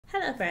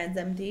Hello friends,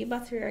 I'm Dee,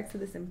 about to react to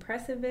this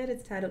impressive vid.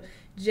 It's titled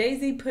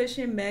Jay-Z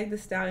Pushing Meg Thee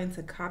Stallion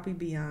to Copy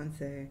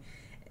Beyonce.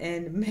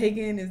 And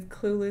Megan is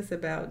clueless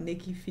about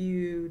Nicki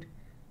feud,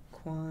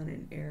 Quan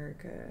and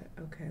Erica.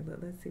 Okay,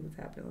 let's see what's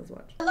happening. Let's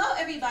watch. Hello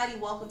everybody,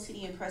 welcome to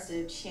the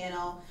impressive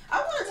channel. I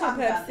want to talk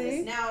about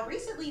this. Now,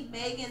 recently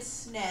Megan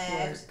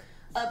snagged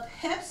a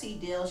Pepsi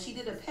deal. She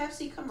did a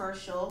Pepsi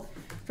commercial.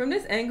 From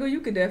this angle,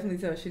 you could definitely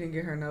tell she didn't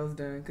get her nose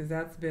done, because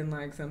that's been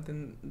like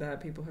something that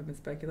people have been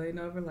speculating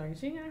over. Like,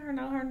 she got her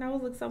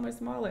nose looks so much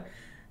smaller.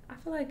 I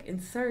feel like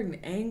in certain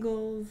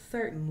angles,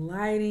 certain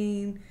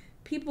lighting,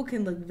 people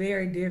can look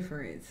very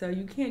different. So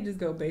you can't just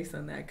go based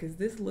on that, because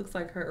this looks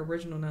like her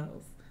original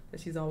nose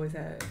that she's always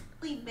had.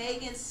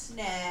 Megan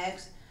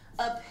snags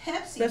a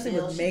Pepsi Especially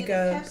deal. With she makeup.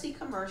 did a Pepsi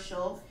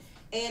commercial.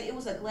 And it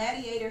was a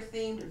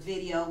gladiator-themed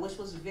video, which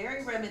was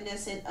very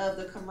reminiscent of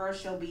the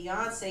commercial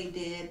Beyonce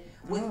did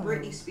with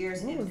Britney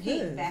Spears and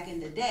Pink back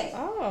in the day.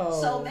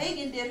 So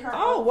Megan did her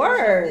own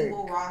version, We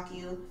Will Rock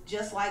You,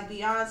 just like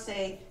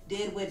Beyonce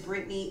did with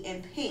Britney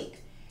and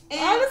Pink.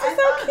 And this is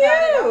so cute.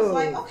 I was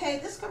like, okay,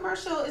 this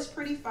commercial is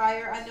pretty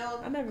fire. I know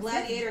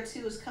Gladiator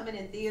 2 is coming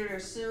in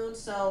theaters soon,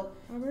 so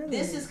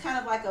this is kind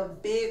of like a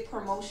big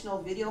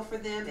promotional video for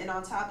them. And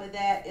on top of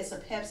that, it's a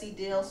Pepsi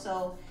deal,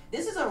 so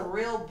this is a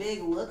real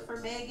big look for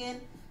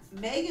Megan.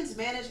 Megan's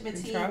management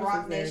team,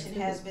 Rock Nation,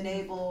 has been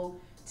able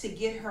to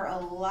get her a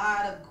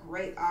lot of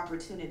great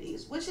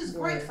opportunities, which is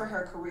great for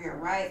her career,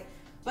 right?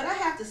 But I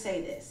have to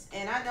say this,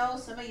 and I know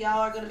some of y'all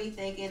are going to be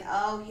thinking,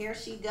 oh, here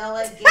she go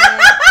again.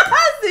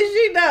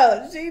 She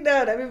knows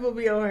that people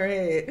be on her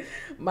head,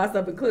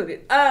 myself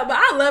included. But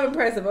I love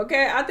Impressive,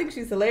 okay? I think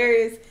she's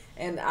hilarious,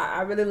 and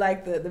I really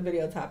like the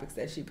video topics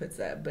that she puts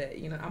up. But,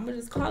 you know, I'm going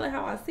to just call it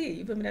how I see it.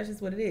 You feel me? That's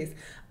just what it is.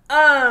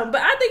 But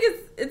I think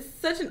it's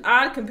such an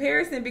odd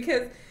comparison,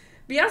 because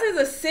Beyonce's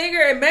a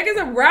singer and Megan's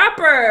a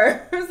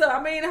rapper. So,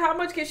 I mean, how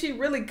much can she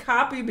really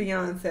copy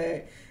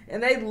Beyonce?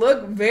 And they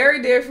look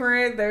very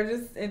different. They're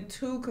just in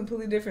two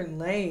completely different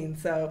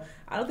lanes. So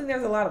I don't think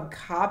there's a lot of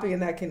copying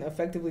that can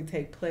effectively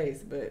take place.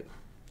 But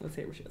let's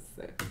hear what she has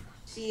to say.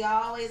 She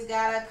always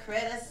gotta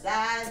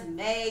criticize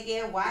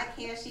Megan. Why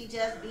can't she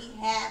just be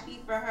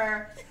happy for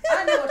her?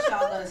 I know what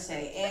y'all gonna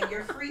say, and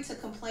you're free to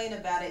complain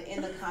about it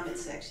in the comment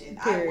section.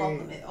 I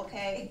welcome it,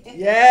 okay?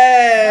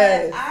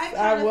 Yes, but I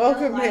kind of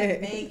feel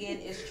like Megan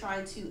is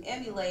trying to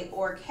emulate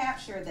or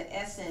capture the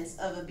essence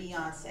of a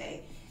Beyonce.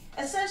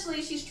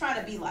 Essentially, she's trying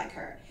to be like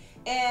her.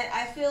 And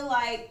I feel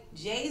like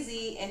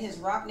Jay-Z and his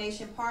Rock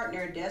Nation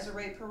partner,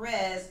 Desiree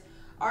Perez,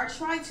 are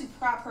trying to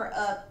prop her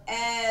up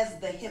as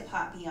the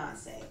hip-hop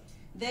Beyonce.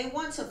 They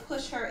want to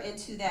push her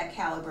into that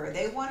caliber.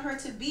 They want her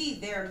to be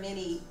their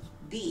mini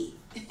B.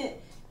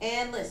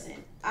 And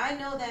listen, I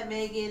know that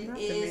Megan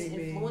is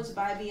influenced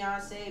by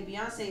Beyonce.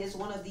 Beyonce is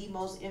one of the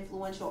most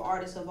influential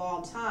artists of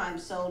all time.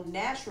 So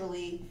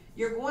naturally,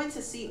 you're going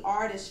to see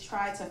artists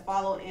try to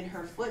follow in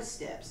her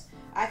footsteps.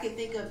 I can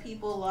think of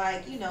people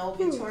like, you know,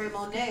 Victoria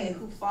Monet,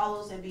 who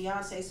follows in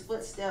Beyonce's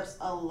footsteps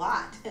a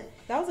lot.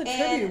 That was a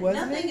tribute,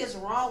 wasn't it? Nothing is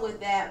wrong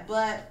with that,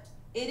 but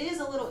it is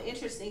a little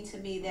interesting to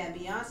me that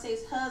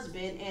Beyonce's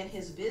husband and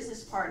his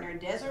business partner,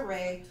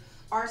 Desiree,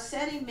 are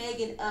setting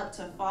Megan up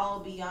to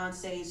follow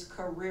Beyonce's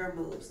career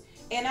moves.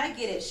 And I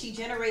get it. She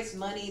generates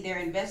money. They're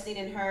investing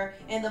in her.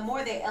 And the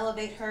more they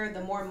elevate her,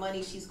 the more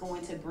money she's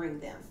going to bring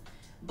them.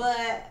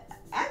 But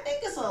I think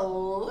it's a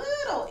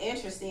little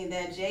interesting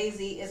that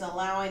Jay-Z is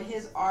allowing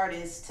his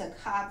artists to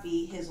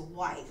copy his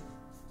wife.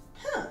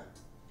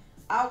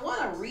 I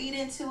want to read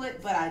into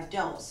it, but I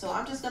don't. So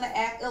I'm just going to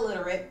act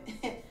illiterate.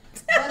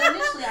 But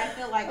initially, I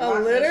feel like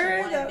Rock Nation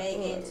wanted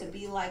Megan to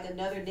be like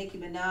another Nicki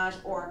Minaj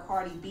or a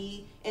Cardi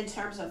B in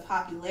terms of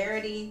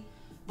popularity.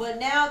 But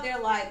now they're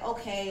like,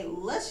 okay,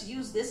 let's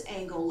use this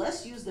angle.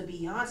 Let's use the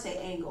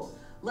Beyonce angle.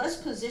 Let's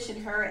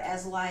position her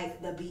as like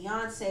the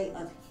Beyonce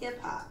of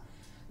hip-hop.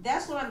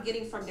 That's what I'm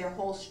getting from their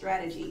whole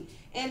strategy.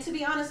 And to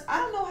be honest, I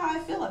don't know how I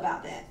feel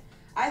about that.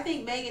 I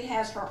think Megan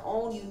has her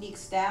own unique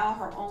style,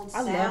 her own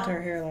sound. I loved her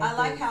hair I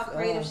like how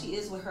creative she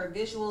is with her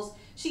visuals.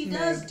 She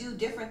does do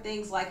different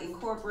things like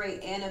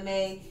incorporate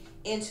anime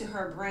into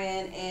her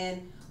brand,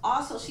 and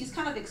also she's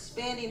kind of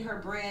expanding her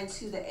brand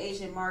to the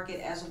Asian market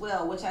as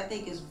well, which I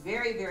think is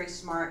very, very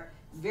smart,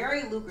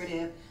 very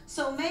lucrative.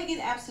 So Megan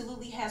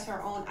absolutely has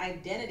her own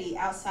identity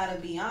outside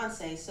of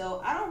Beyonce.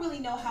 So I don't really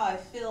know how I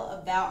feel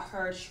about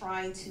her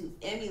trying to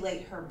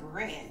emulate her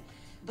brand.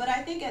 But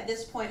I think at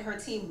this point, her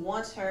team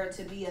wants her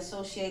to be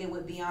associated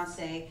with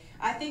Beyonce.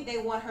 I think they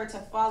want her to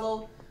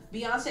follow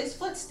Beyonce's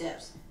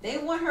footsteps. They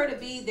want her to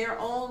be their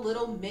own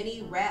little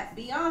mini rap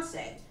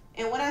Beyonce.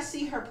 And when I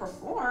see her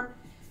perform,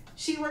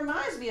 she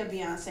reminds me of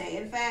Beyonce.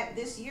 In fact,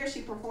 this year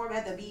she performed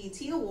at the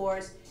BET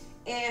Awards,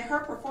 and her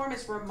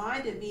performance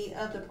reminded me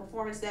of the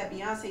performance that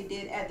Beyonce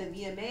did at the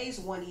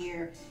VMAs one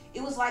year.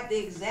 It was like the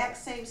exact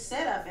same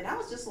setup, and I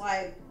was just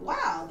like,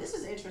 wow, this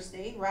is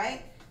interesting,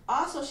 right?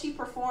 Also, she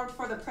performed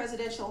for the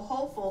presidential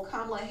hopeful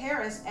Kamala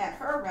Harris at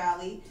her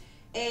rally,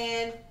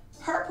 and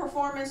her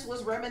performance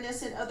was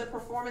reminiscent of the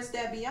performance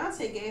that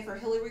Beyonce gave for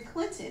Hillary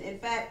Clinton. In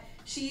fact,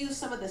 she used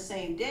some of the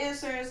same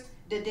dancers,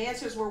 The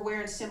dancers were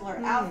wearing similar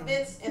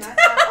outfits, and I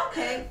thought,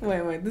 okay.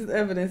 Wait. This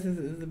evidence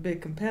is a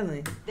bit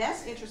compelling.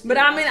 That's interesting. But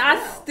I mean, I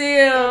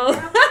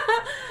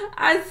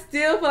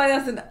still feel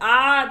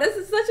like this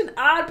is such an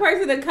odd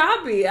person to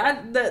copy.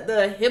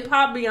 The hip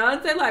hop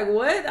Beyonce, like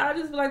what? I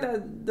just feel like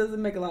that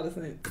doesn't make a lot of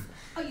sense.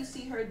 Oh, you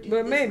see her do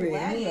but this maybe,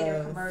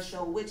 Gladiator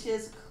commercial, which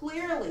is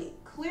clearly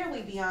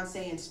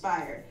Beyonce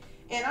inspired,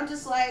 and I'm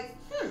just like,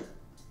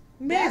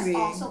 maybe. That's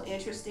also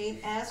interesting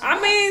as well.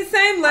 I mean,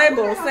 same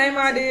label, same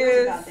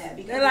ideas.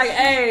 They're like,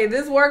 hey,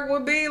 this work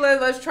would be,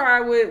 let's try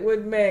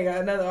with Meg,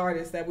 another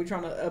artist that we're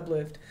trying to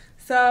uplift.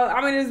 So,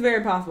 I mean, it's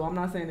very possible. I'm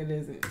not saying it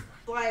isn't.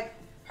 Like,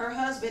 her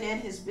husband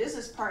and his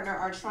business partner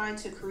are trying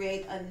to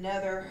create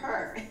another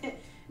her.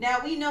 Now,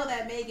 we know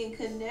that Megan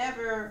could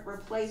never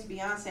replace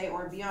Beyonce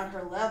or be on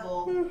her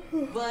level,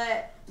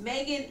 but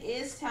Megan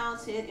is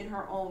talented in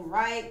her own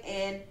right,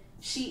 and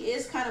she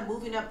is kind of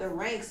moving up the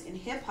ranks in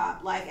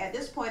hip-hop. Like, at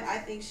this point, I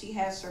think she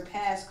has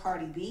surpassed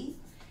Cardi B,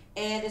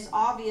 and it's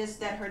obvious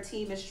that her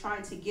team is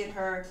trying to get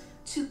her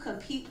to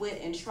compete with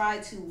and try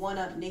to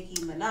one-up Nicki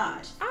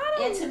Minaj.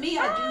 And to me,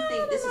 I do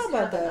think this is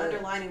kind of an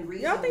underlying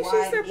reason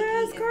why Nicki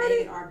and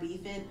Megan are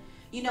beefing.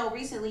 You know,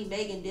 recently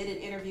Megan did an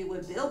interview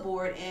with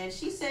Billboard, and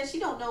she said she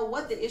don't know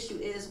what the issue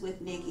is with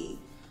Nicki.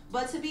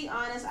 But to be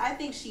honest, I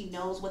think she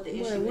knows what the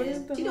issue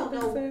is. She don't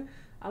know.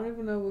 I don't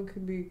even know what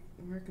could be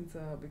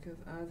reconciled because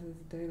I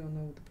just they don't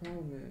know what the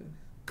problem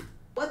is.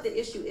 What the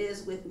issue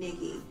is with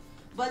Nicki.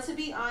 But to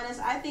be honest,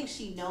 I think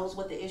she knows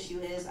what the issue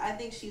is. I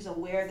think she's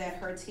aware that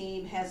her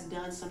team has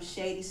done some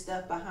shady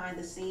stuff behind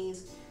the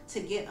scenes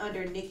to get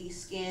under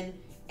Nicki's skin.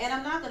 And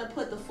I'm not going to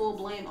put the full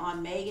blame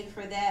on Megan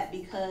for that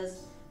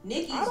because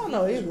Nicki's beef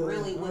is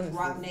really with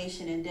Roc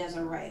Nation and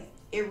Desiree.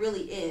 It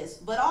really is.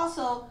 But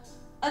also,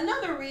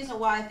 another reason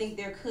why I think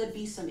there could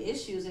be some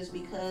issues is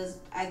because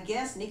I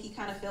guess Nicki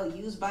kind of felt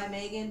used by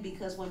Megan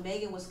because when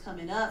Megan was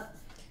coming up,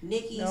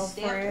 Nicki stamped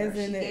her.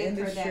 She gave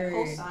her that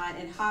cosign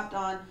and hopped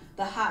on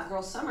the Hot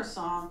Girl Summer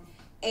song.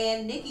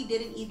 And Nicki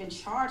didn't even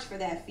charge for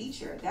that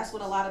feature. That's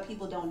what a lot of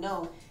people don't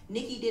know.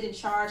 Nicki didn't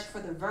charge for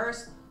the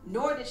verse,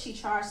 nor did she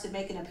charge to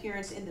make an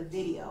appearance in the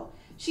video.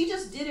 She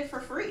just did it for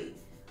free.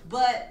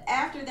 But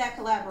after that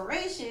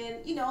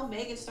collaboration, you know,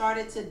 Megan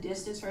started to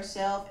distance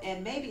herself,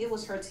 and maybe it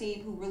was her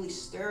team who really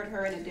stirred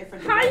her in a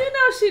different direction. How you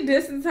know she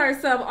distanced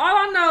herself? All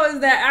I know is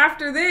that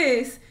after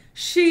this,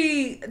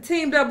 she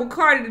teamed up with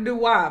Cardi to do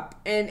WAP,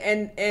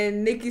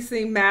 and Nicki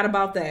seemed mad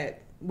about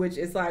that, which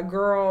is like,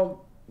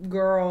 girl,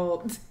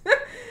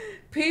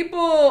 people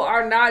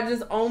are not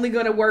just only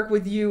going to work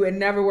with you and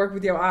never work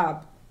with your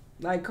op.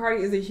 Like,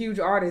 Cardi is a huge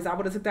artist. I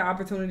would have took that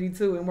opportunity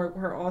too and worked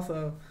with her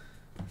also.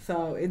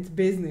 So it's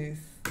business.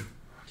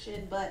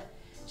 But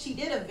she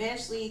did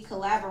eventually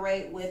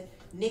collaborate with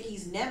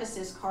Nicki's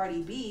nemesis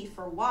Cardi B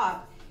for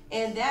WAP,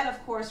 and that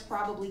of course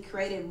probably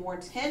created more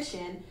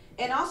tension.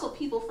 And also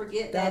people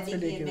forget that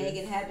Nicki and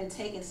Megan had been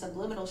taking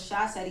subliminal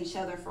shots at each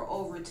other for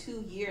over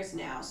 2 years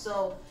now.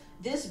 So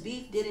this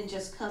beef didn't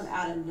just come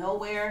out of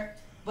nowhere.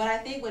 But I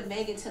think when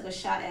Megan took a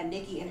shot at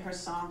Nicki in her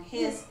song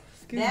Hiss,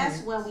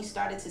 that's when we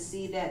started to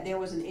see that there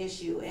was an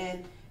issue.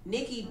 And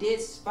Nicki did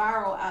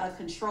spiral out of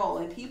control,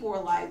 and people were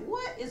like,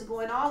 what is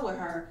going on with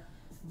her?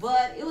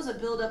 But it was a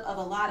buildup of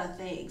a lot of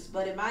things.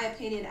 But in my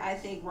opinion, I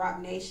think Roc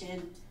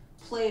Nation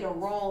played a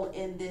role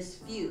in this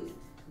feud.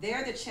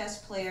 They're the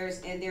chess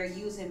players, and they're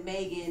using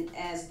Megan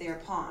as their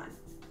pawn.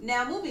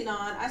 Now, moving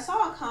on, I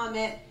saw a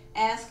comment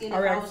asking if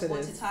I was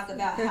going to talk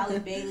about Halle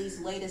Bailey's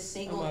latest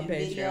single and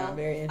video.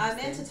 I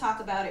meant to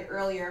talk about it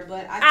earlier,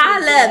 but I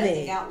couldn't get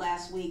anything out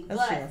last week.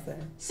 But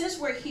since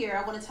we're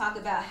here, I want to talk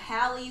about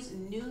Halle's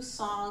new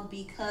song,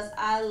 Because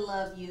I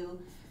Love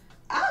You.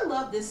 I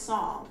love this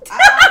song.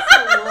 I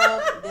also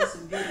love this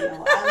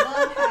video. I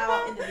love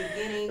how in the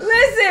beginning.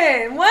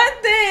 Listen,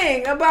 one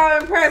thing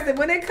about Impressive,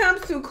 when it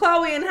comes to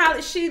Chloe and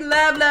Halle, she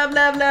love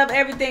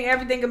everything.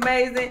 Everything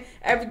amazing.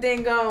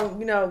 Everything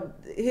gonna,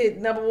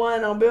 hit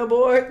 #1 on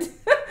Billboard.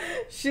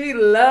 She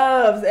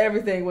loves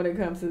everything when it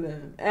comes to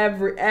them.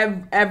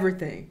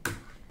 Everything.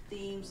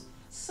 Themes.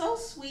 So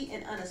sweet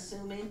and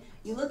unassuming.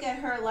 You look at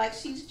her like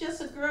she's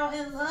just a girl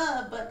in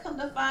love, but come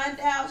to find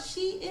out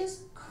she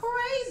is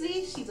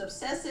crazy. She's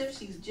obsessive,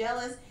 she's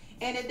jealous,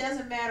 and it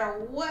doesn't matter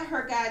what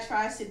her guy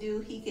tries to do,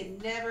 he can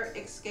never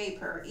escape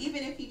her.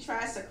 Even if he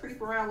tries to creep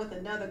around with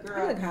another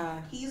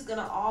girl, he's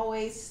gonna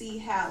always see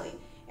Halle.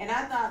 And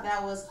I thought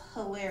that was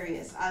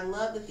hilarious. I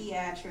love the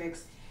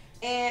theatrics.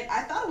 And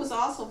I thought it was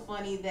also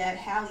funny that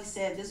Halle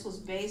said this was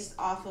based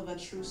off of a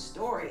true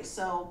story.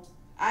 So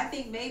I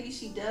think maybe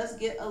she does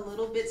get a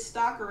little bit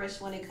stalkerish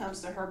when it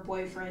comes to her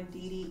boyfriend,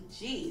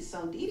 DDG.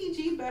 So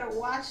DDG better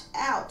watch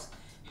out.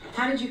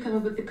 How did you come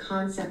up with the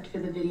concept for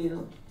the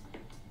video?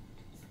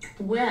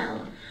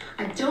 Well,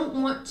 I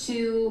don't want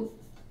to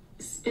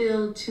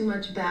spill too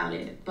much about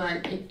it,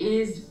 but it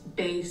is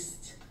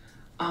based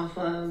off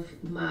of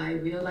my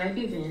real life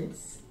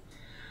events.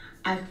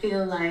 I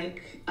feel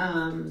like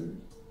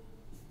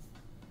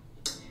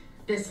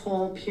this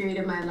whole period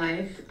of my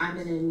life, I'm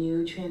in a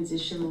new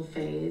transitional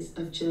phase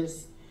of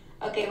just...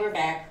 Okay, we're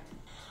back.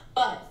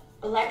 But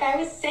But like I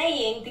was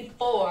saying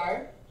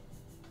before,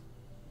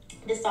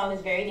 this song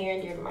is very near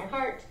and dear to my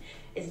heart.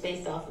 It's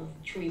based off of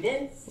true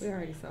events. We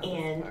already saw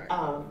and this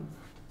part.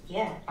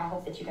 yeah, I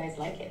hope that you guys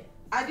like it.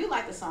 I do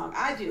like the song.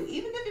 I do.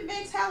 Even if it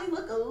makes Halle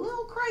look a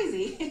little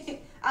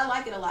crazy, I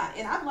like it a lot.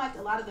 And I've liked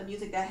a lot of the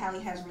music that Halle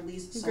has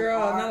released so Girl,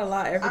 far. not a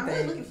lot, everything. I'm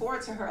really looking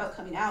forward to her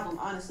upcoming album,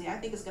 honestly. I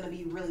think it's going to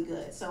be really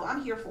good. So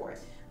I'm here for it.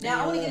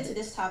 Now, I want to get into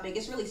this topic.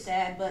 It's really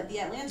sad, but the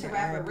Atlanta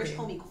rapper Rich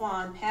Homie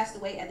Quan passed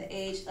away at the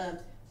age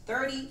of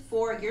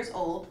 34 years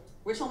old.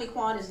 Rich Homie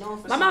Quan is known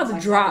for my mouth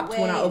dropped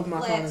when I opened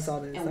my phone and saw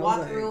this. And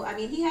Walk Through. I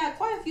mean, he had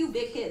quite a few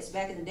big hits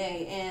back in the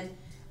day. And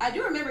I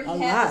do remember he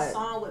had this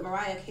song with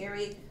Mariah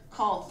Carey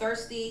called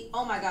Thirsty.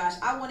 Oh my gosh,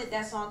 I wanted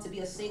that song to be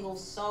a single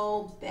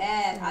so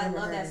bad. I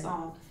love that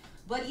song.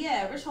 But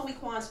yeah, Rich Homie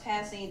Quan's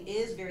passing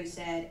is very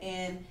sad,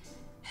 and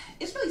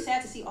it's really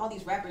sad to see all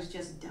these rappers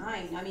just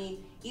dying. I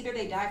mean, either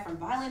they die from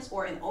violence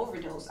or an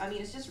overdose. I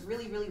mean, it's just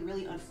really, really,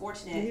 really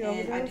unfortunate.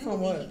 And I do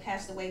believe he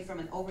passed away from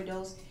an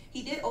overdose.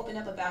 He did open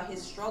up about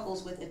his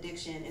struggles with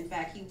addiction. In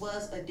fact, he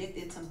was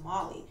addicted to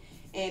Molly,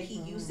 and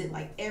he used it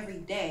like every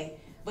day.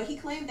 But he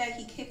claimed that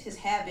he kicked his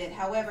habit.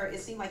 However, it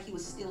seemed like he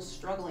was still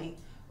struggling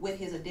with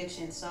his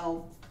addiction.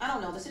 So I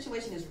don't know, the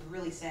situation is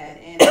really sad,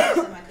 and I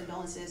send my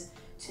condolences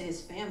to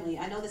his family.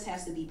 I know this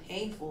has to be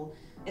painful,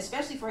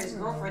 especially for his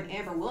girlfriend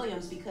Amber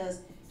Williams,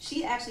 because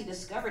she actually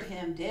discovered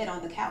him dead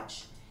on the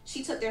couch.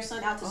 She took their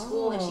son out to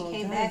school and she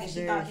came back and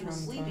she thought he was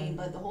sleeping,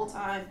 but the whole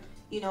time,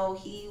 you know,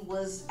 he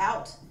was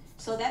out.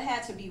 So that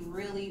had to be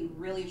really,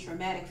 really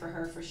traumatic for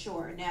her, for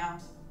sure. Now,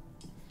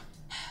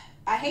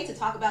 I hate to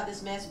talk about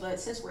this mess, but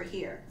since we're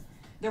here,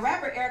 the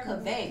rapper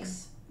Erica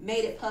Banks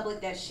made it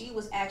public that she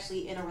was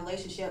actually in a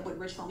relationship with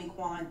Rich Homie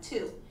Quan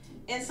too.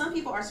 And some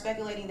people are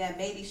speculating that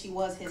maybe she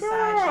was his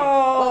side chick.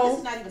 Well, this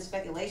is not even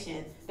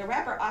speculation. The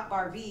rapper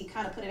Akbar V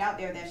kind of put it out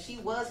there that she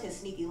was his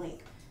sneaky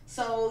link.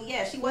 So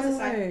yeah, she was his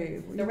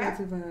side. The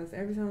rapper.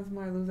 Every time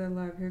somebody loses their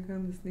life, here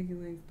comes the sneaky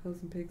links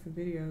posting pics and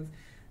videos.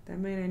 That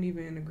man ain't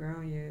even in the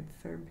ground yet.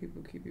 Certain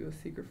people keep you a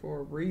secret for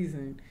a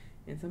reason,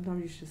 and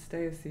sometimes you should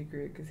stay a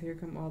secret, because here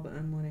come all the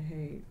unwanted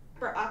hate.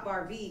 For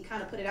Akbar V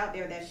kind of put it out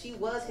there that she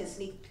was his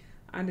sneaky.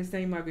 I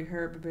understand you might be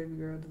hurt, but baby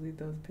girl, delete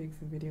those pics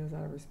and videos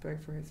out of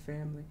respect for his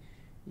family.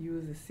 You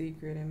was a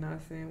secret, and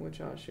not saying what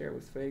y'all shared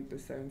was fake, but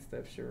certain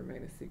stuff should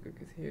remain a secret,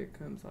 because here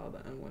comes all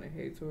the unwanted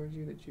hate towards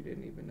you that you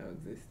didn't even know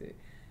existed.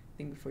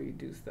 Think before you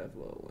do stuff,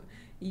 little one.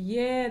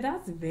 Yeah,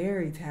 that's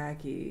very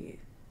tacky.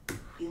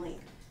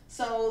 Link.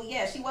 So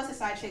yeah, she was his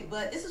side chick,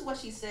 but this is what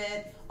she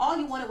said. All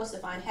you wanted was to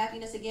find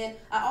happiness again.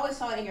 I always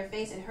saw it in your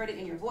face and heard it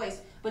in your voice,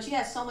 but you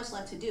had so much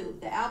left to do.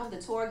 The album, the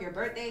tour, your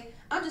birthday.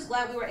 I'm just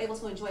glad we were able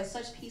to enjoy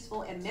such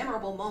peaceful and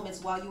memorable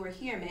moments while you were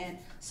here, man.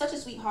 Such a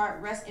sweetheart.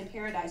 Rest in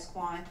paradise,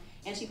 Quan.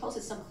 And she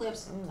posted some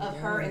clips of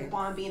her and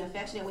Quan being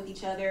affectionate with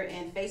each other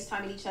and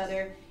FaceTiming each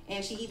other.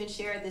 And she even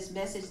shared this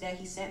message that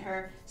he sent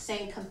her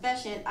saying,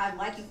 confession, I'd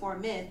like you for a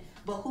minute,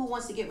 but who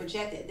wants to get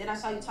rejected? Then I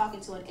saw you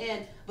talking to an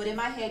N, but in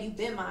my head, you've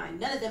been mine.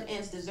 None of them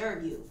N's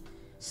deserve you.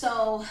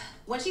 So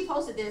when she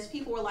posted this,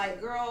 people were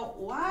like, girl,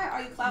 why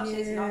are you clout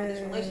chasing off of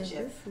this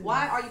relationship?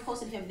 Why are you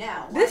posting him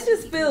now? This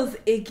just feels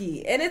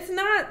icky. And it's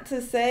not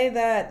to say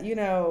that, you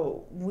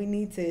know, we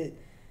need to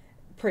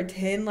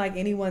pretend like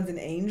anyone's an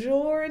angel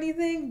or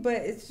anything, but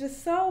it's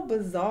just so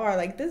bizarre.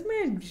 Like, this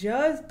man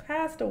just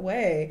passed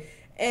away,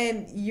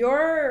 and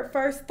your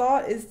first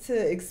thought is to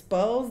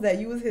expose that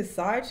you was his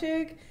side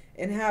chick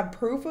and have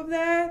proof of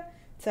that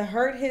to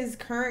hurt his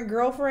current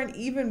girlfriend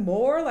even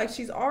more. Like,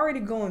 she's already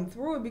going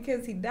through it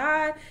because he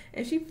died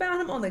and she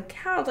found him on the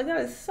couch. Like,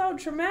 that is so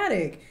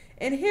traumatic.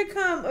 And here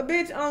come a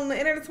bitch on the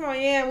internet tomorrow,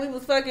 yeah, we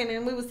was fucking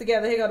and we was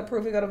together. Here go the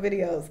proof, here go the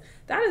videos.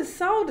 That is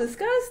so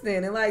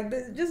disgusting. And like,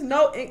 just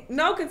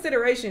no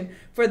consideration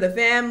for the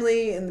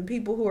family and the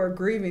people who are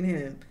grieving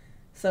him.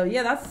 So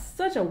yeah, that's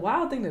such a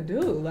wild thing to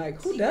do.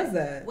 Like, who does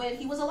that? When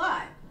he was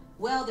alive.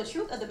 Well, the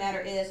truth of the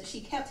matter is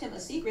she kept him a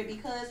secret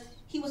because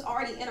he was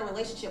already in a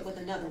relationship with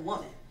another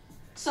woman.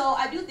 So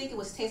I do think it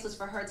was tasteless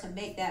for her to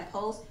make that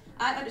post.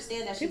 I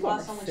understand that she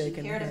lost someone she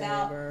cared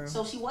about,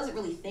 so she wasn't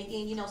really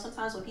thinking. You know,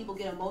 sometimes when people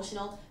get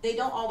emotional, they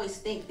don't always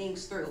think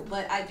things through.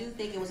 But I do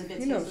think it was a bit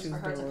tasteless for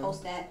her to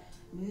post that,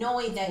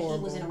 knowing that he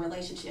was in a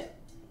relationship.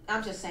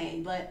 I'm just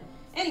saying. But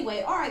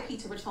anyway, R.I.P.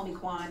 to Rich Homie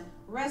Quan.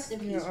 Rest in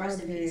peace,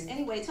 rest in peace.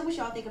 Anyway, tell me what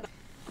y'all think about.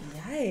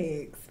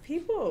 Yikes.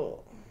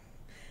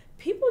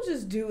 People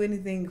just do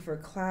anything for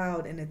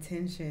clout and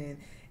attention.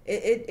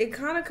 It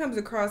kind of comes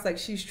across like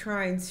she's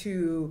trying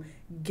to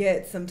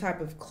get some type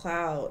of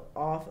clout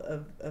off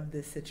of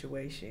this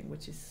situation,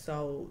 which is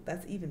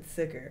that's even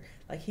sicker.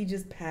 Like, he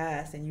just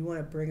passed and you want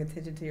to bring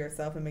attention to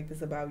yourself and make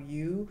this about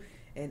you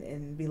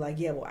and be like,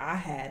 yeah, well, I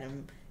had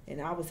him and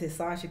I was his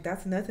side chick.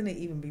 That's nothing to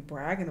even be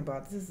bragging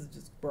about. This is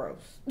just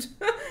gross.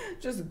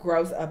 Just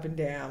gross up and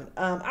down.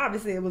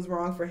 Obviously it was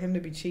wrong for him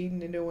to be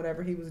cheating and doing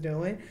whatever he was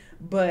doing,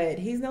 but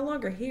he's no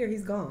longer here.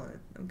 He's gone.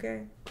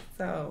 Okay.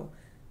 So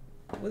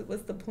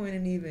what's the point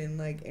in even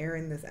like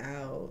airing this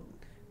out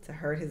to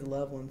hurt his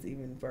loved ones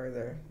even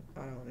further?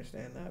 I don't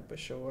understand that, but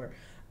sure.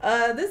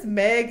 This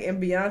Meg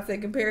and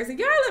Beyonce comparison.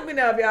 Y'all let me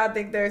know if y'all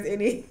think there's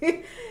any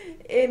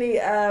any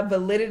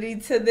validity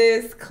to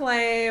this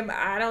claim.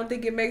 I don't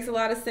think it makes a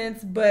lot of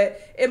sense, but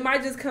it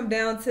might just come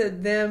down to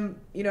them,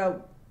 you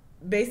know,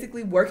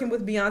 basically working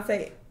with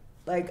Beyonce.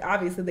 Like,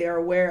 obviously they are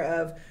aware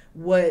of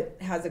what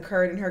has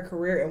occurred in her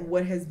career and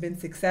what has been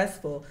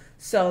successful.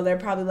 So they're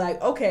probably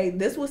like, okay,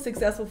 this was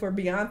successful for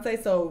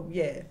Beyonce, so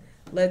yeah,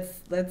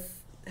 let's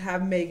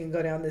have Megan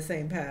go down the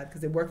same path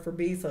because it worked for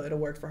B, so it'll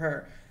work for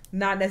her.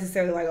 Not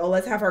necessarily like, oh,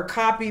 let's have her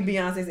copy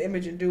Beyonce's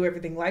image and do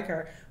everything like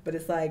her, but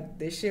it's like,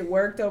 this shit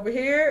worked over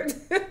here.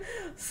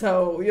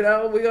 So, you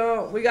know,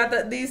 we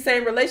got these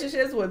same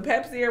relationships with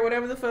Pepsi or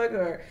whatever the fuck,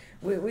 or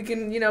we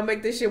can, you know,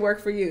 make this shit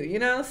work for you, you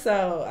know?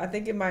 So I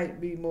think it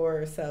might be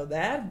more so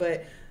that,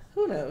 but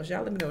who knows?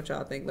 Y'all let me know what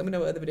y'all think. Let me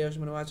know what other videos you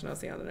want to watch, and I'll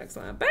see you on the next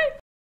one. Bye!